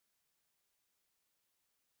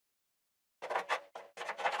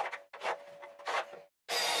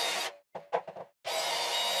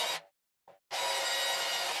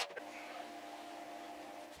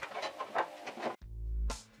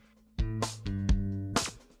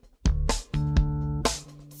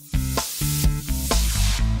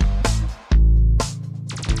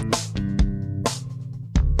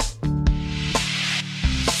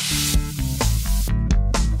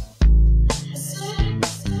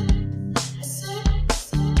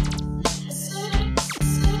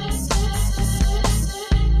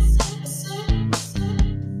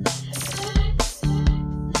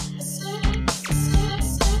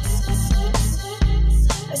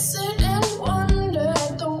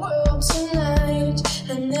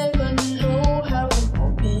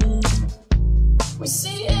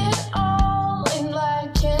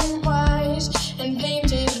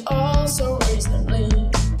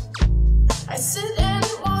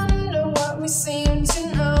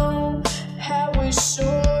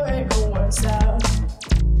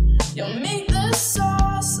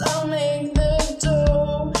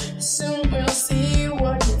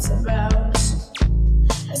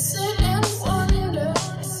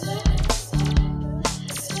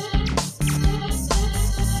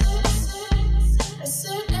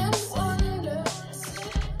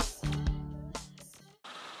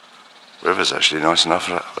weather's actually nice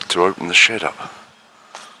enough to open the shed up.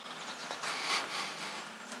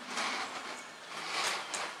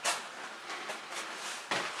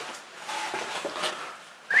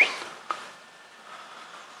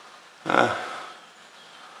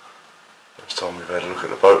 First time we've had a look at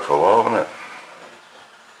the boat for a while, hasn't it?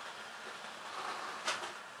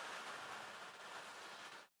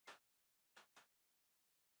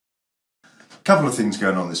 Couple of things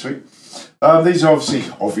going on this week. These are obviously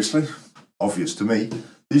obvious to me.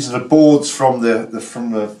 These are the boards from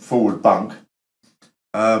the forward bunk,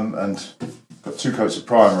 and got 2 coats of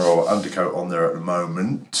primer or undercoat on there at the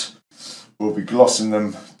moment. We'll be glossing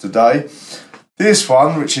them today. This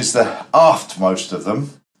one, which is the aftmost of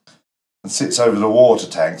them and sits over the water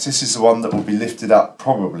tanks, this is the one that will be lifted up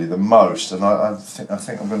probably the most, and I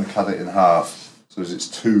think I'm going to cut it in half so as it's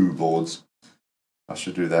 2 boards. I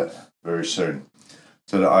should do that very soon,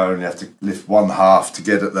 so that I only have to lift one half to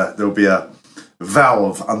get at that. There'll be a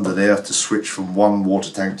valve under there to switch from one water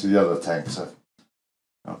tank to the other tank. So,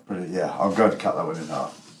 I'm going to cut that one in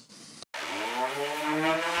half.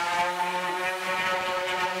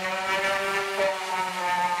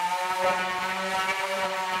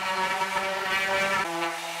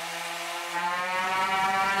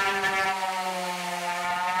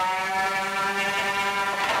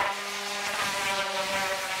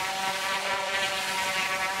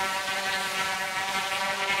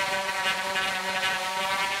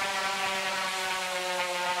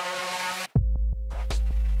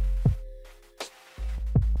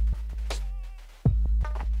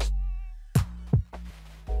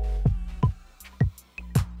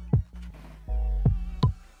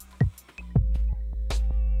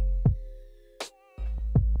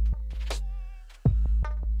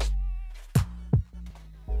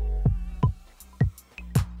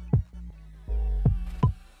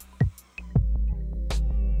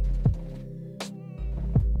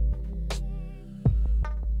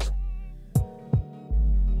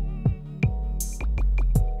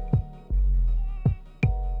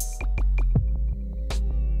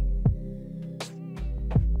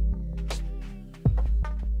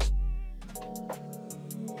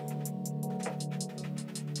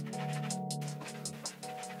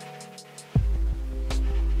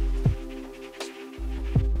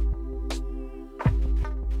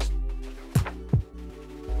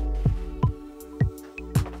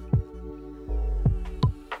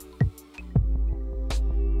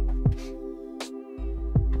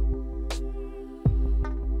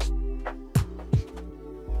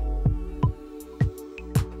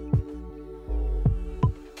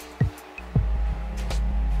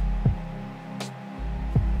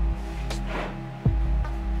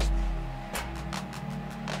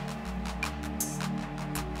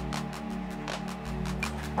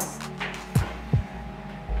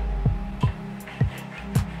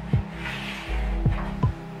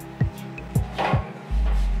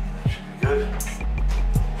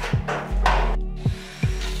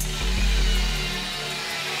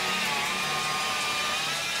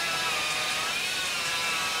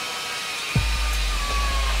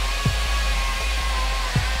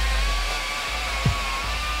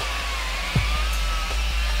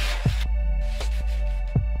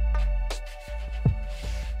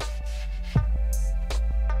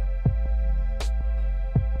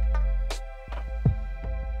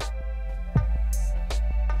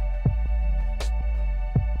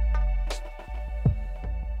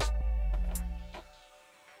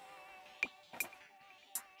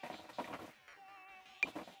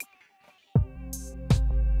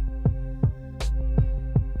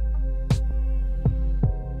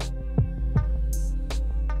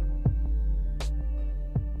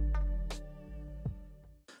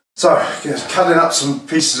 So, cutting up some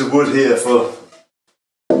pieces of wood here for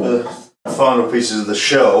the final pieces of the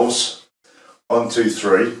shelves. 1, 2,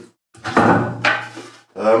 3.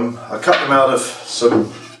 I cut them out of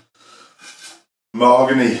some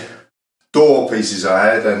mahogany door pieces I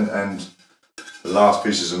had and the last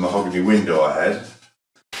pieces of mahogany window I had.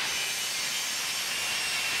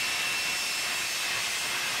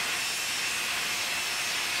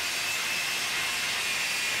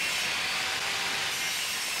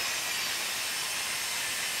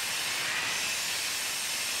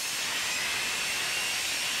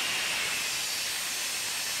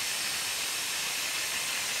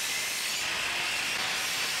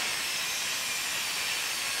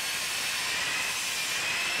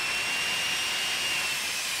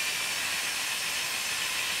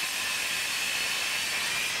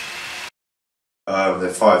 They're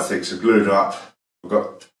 5 thicks, I've glued up. I've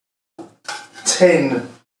got 10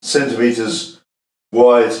 centimetres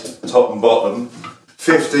wide top and bottom,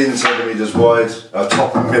 15 centimetres wide,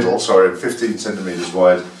 top and middle, sorry, 15 centimetres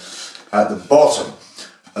wide at the bottom.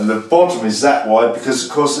 And the bottom is that wide because,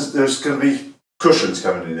 of course, there's going to be cushions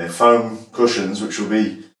coming in there, foam cushions, which will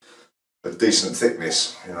be a decent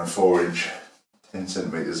thickness, you know, 4 inch, 10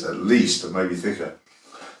 centimetres at least, or maybe thicker.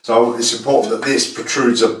 So it's important that this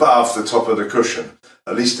protrudes above the top of the cushion,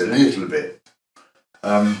 at least a little bit.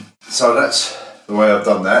 So that's the way I've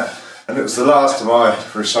done that. And it was the last of my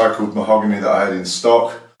recycled mahogany that I had in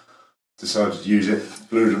stock. Decided to use it,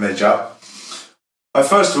 glued them edge up. I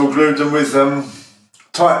first of all glued them with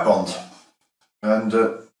tight bond, and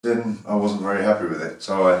then I wasn't very happy with it,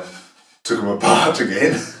 so I took them apart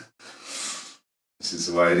again. This is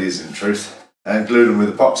the way it is in truth, and glued them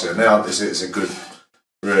with epoxy. And now this is a good,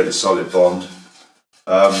 really solid bond.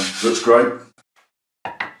 Looks great.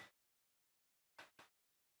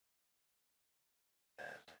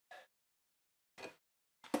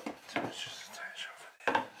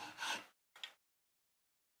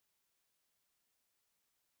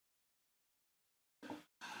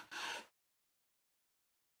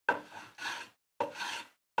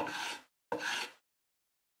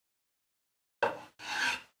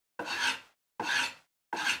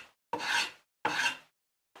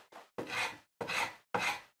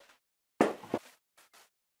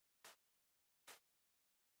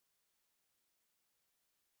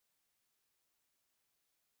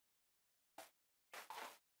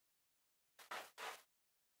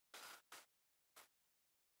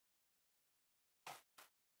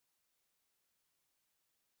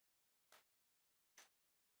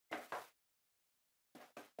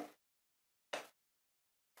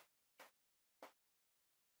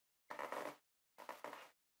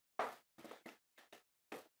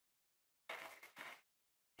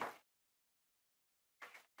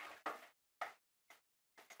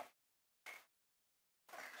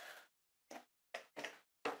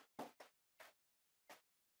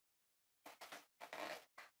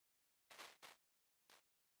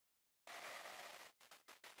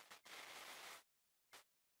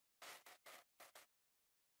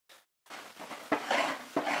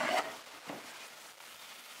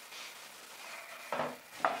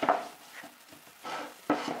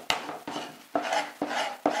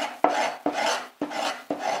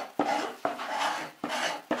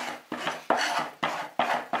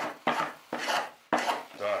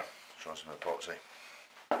 Try some epoxy.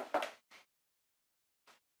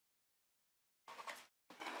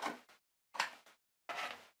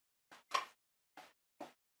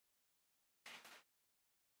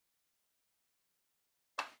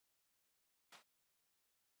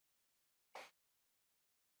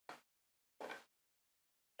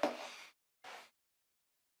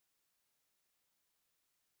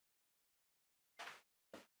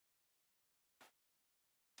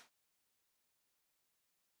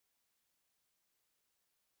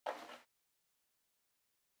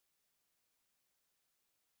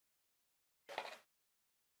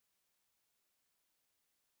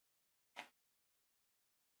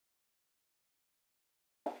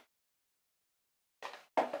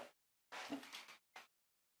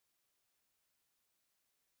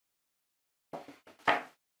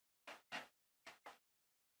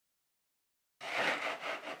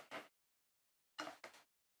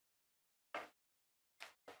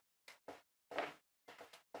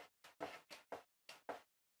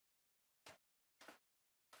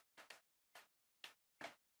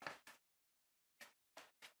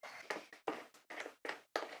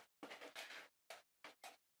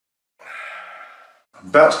 I'm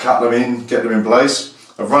about to cut them in, get them in place.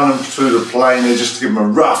 I've run them through the planer just to give them a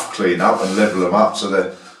rough clean up and level them up so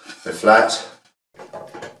they're flat.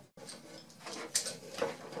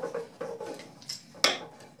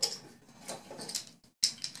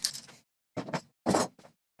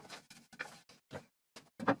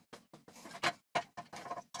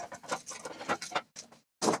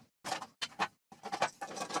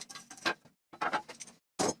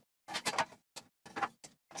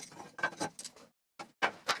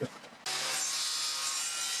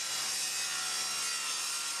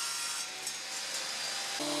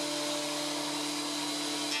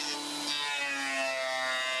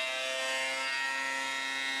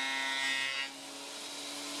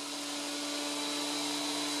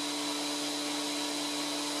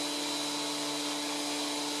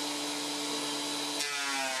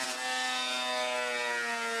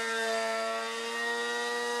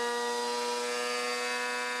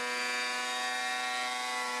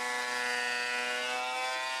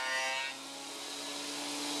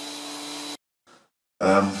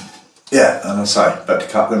 Yeah, and I say, about to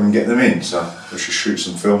cut them and get them in, so I should shoot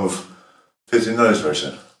some film of fitting those very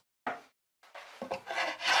soon.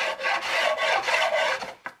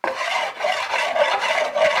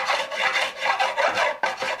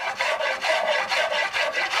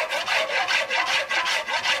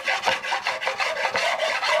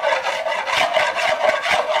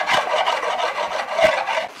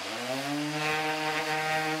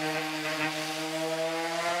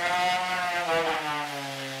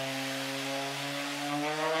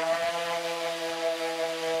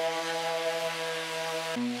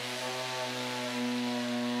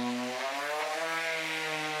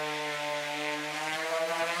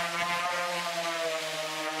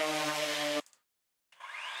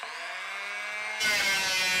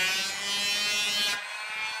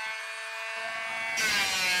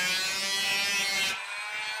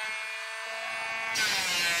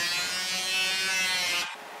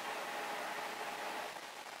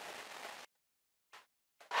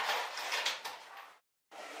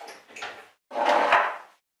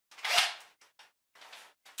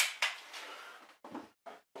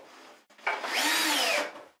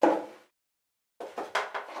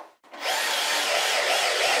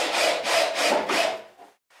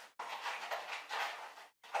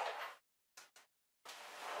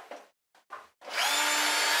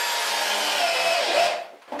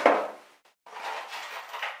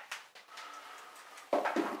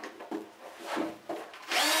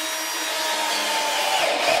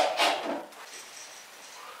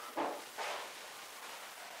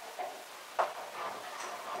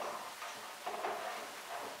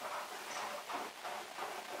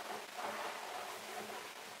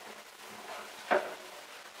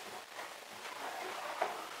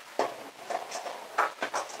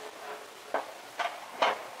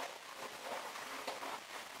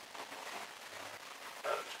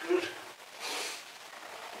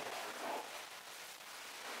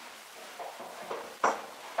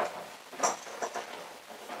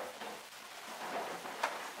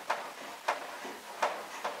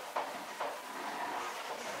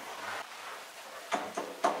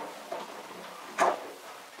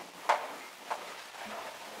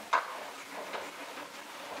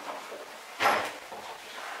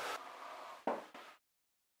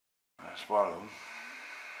 one of them.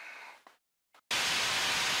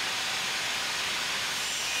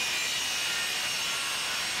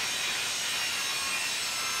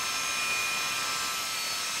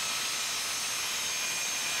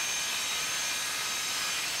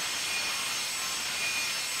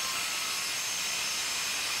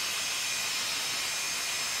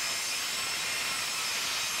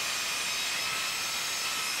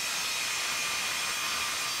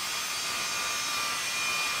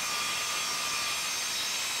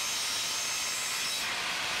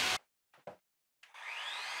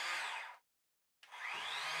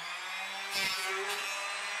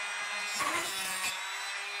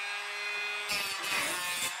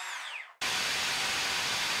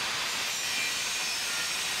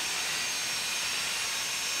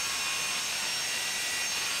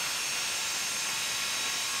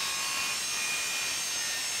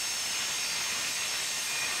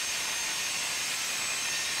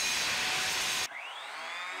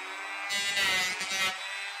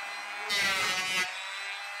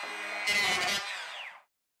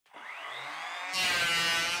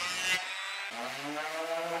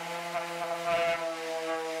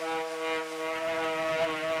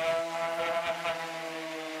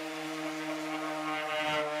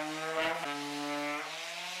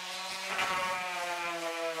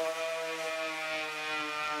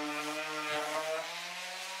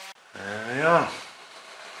 There we are.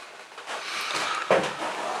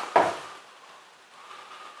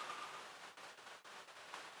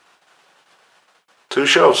 Two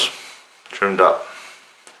shelves trimmed up.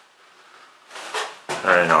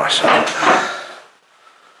 Very nice.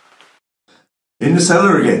 In the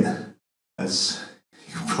cellar again. As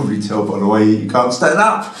you can probably tell by the way you can't stand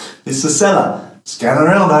up. It's the cellar. Scan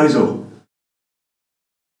around, Hazel.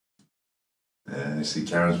 Yeah, you see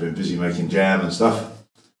Karen's been busy making jam and stuff.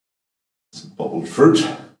 Some bottled fruit.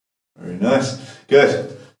 Very nice.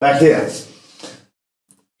 Good. Back here.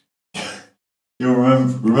 You'll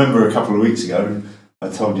remember a couple of weeks ago I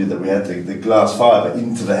told you that we had the glass fibre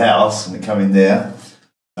into the house and it come in there.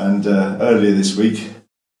 And earlier this week,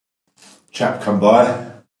 chap come by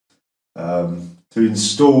to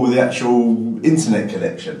install the actual internet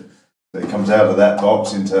connection. So it comes out of that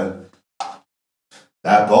box into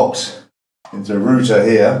that box, into a router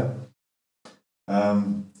here.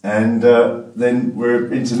 And then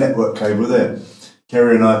we're into network cable there.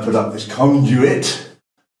 Kerry and I put up this conduit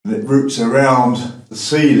that routes around the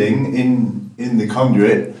ceiling in the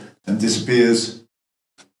conduit and disappears.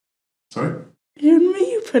 Sorry? You and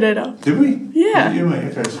me put it up. Did we? Yeah. You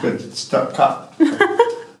mate, okay, it's good. It's stuck cut.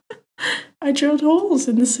 I drilled holes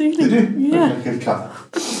in the ceiling. Did you? Yeah. Okay, good cut.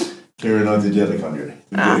 Kerry and I did the other conduit.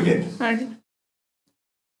 We do it again. Okay.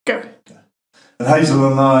 Go. And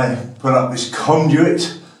Hazel and I put up this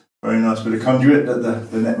conduit, very nice bit of conduit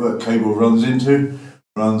that the network cable runs into,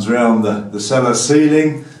 runs around the cellar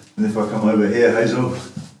ceiling. And if I come over here, Hazel,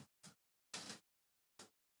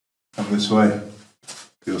 come this way,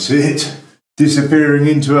 you'll see it disappearing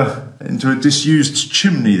into a disused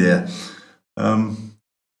chimney there.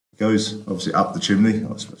 Goes obviously up the chimney.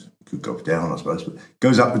 I suppose it could go down, I suppose, but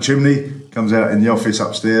goes up the chimney, comes out in the office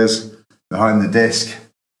upstairs behind the desk.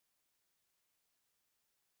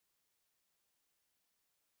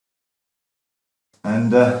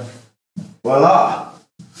 And voila!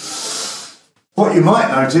 What you might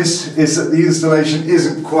notice is that the installation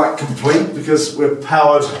isn't quite complete because we're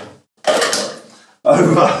powered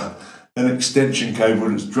over an extension cable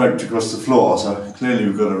that's draped across the floor. So clearly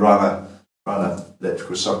we've got to run an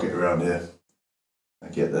electrical socket around here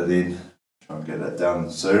and get that in. Try and get that done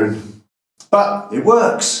soon. But it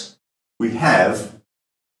works. We have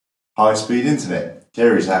high-speed internet.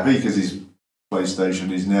 Kerry's happy because his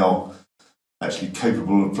PlayStation is now actually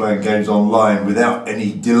capable of playing games online without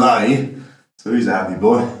any delay. So he's a happy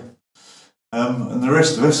boy. And the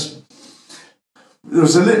rest of us, there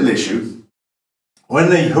was a little issue.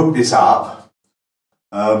 When they hooked this up,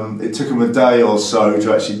 it took them a day or so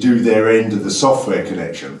to actually do their end of the software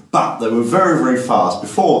connection. But they were very, very fast.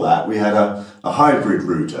 Before that, we had a hybrid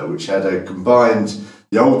router, which had a combined,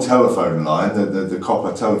 the old telephone line, the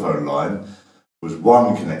copper telephone line, was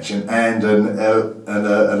one connection and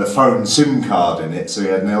a phone SIM card in it. So you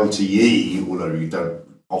had an LTE, although you don't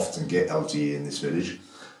often get LTE in this village,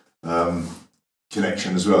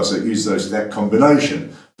 connection as well. So it used that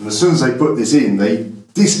combination. And as soon as they put this in, they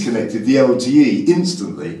disconnected the LTE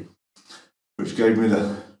instantly, which gave me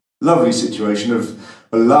the lovely situation of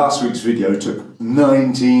last week's video took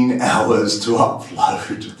 19 hours to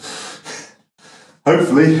upload.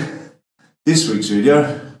 Hopefully, this week's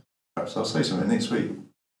video, perhaps I'll say something next week.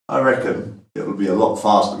 I reckon it'll be a lot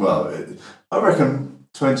faster. Well, I reckon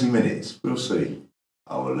 20 minutes? We'll see.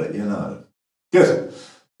 I will let you know. Good.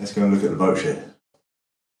 Let's go and look at the boat shed.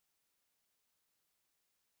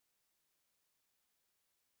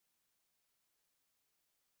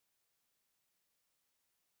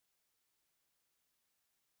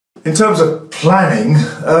 In terms of planning,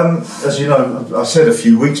 as you know, I said a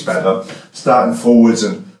few weeks back, I'm starting forwards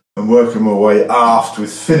and working my way aft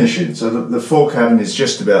with finishing. So the fore cabin is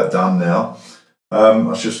just about done now. I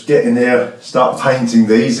was just getting there, start painting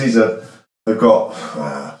these. They've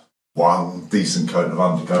got one decent coat of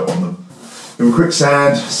undercoat on them. Give a quick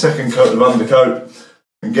sand, second coat of undercoat,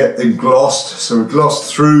 and get them glossed. So we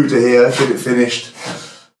glossed through to here, get it finished.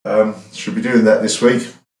 Should be doing that this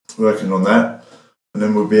week, working on that. And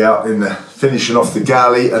then we'll be out in the finishing off the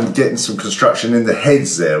galley and getting some construction in the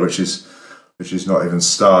heads there, which is not even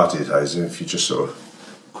started. As if you just sort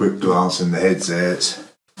of quick glance in the heads there, it's,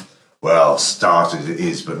 well, started it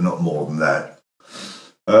is, but not more than that.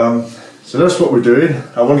 So that's what we're doing.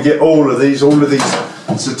 I want to get all of these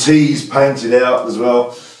settees painted out as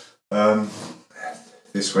well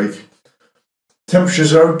this week.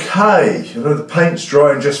 Temperatures are okay. You know, the paint's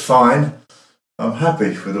drying just fine. I'm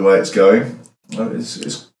happy with the way it's going.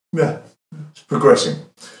 It's progressing.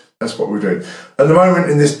 That's what we're doing. At the moment,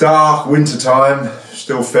 in this dark winter time,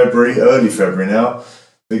 still February, early February now,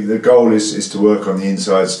 the goal is to work on the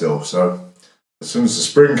inside still. So as soon as the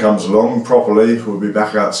spring comes along properly, we'll be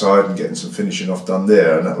back outside and getting some finishing off done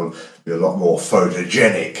there, and that will be a lot more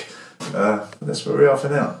photogenic. But that's where we are for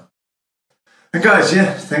now. And guys,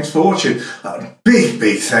 yeah, thanks for watching.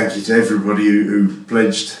 Big thank you to everybody who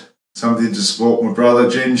pledged something to support my brother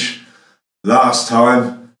Ginge last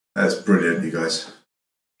time. That's brilliant, you guys.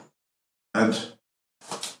 And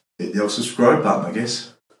hit the old subscribe button, I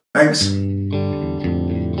guess. Thanks.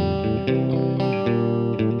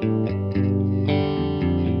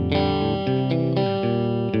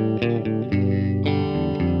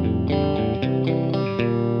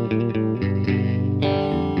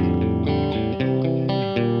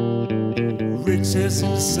 Riches in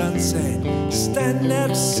the sunset, standing out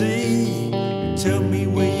to sea. Tell me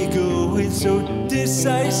where you're going so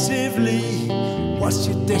decisively. What's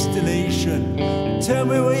your destination? Tell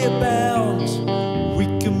me where you're bound. We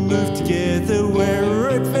can move together where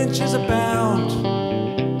adventures abound.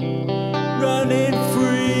 Running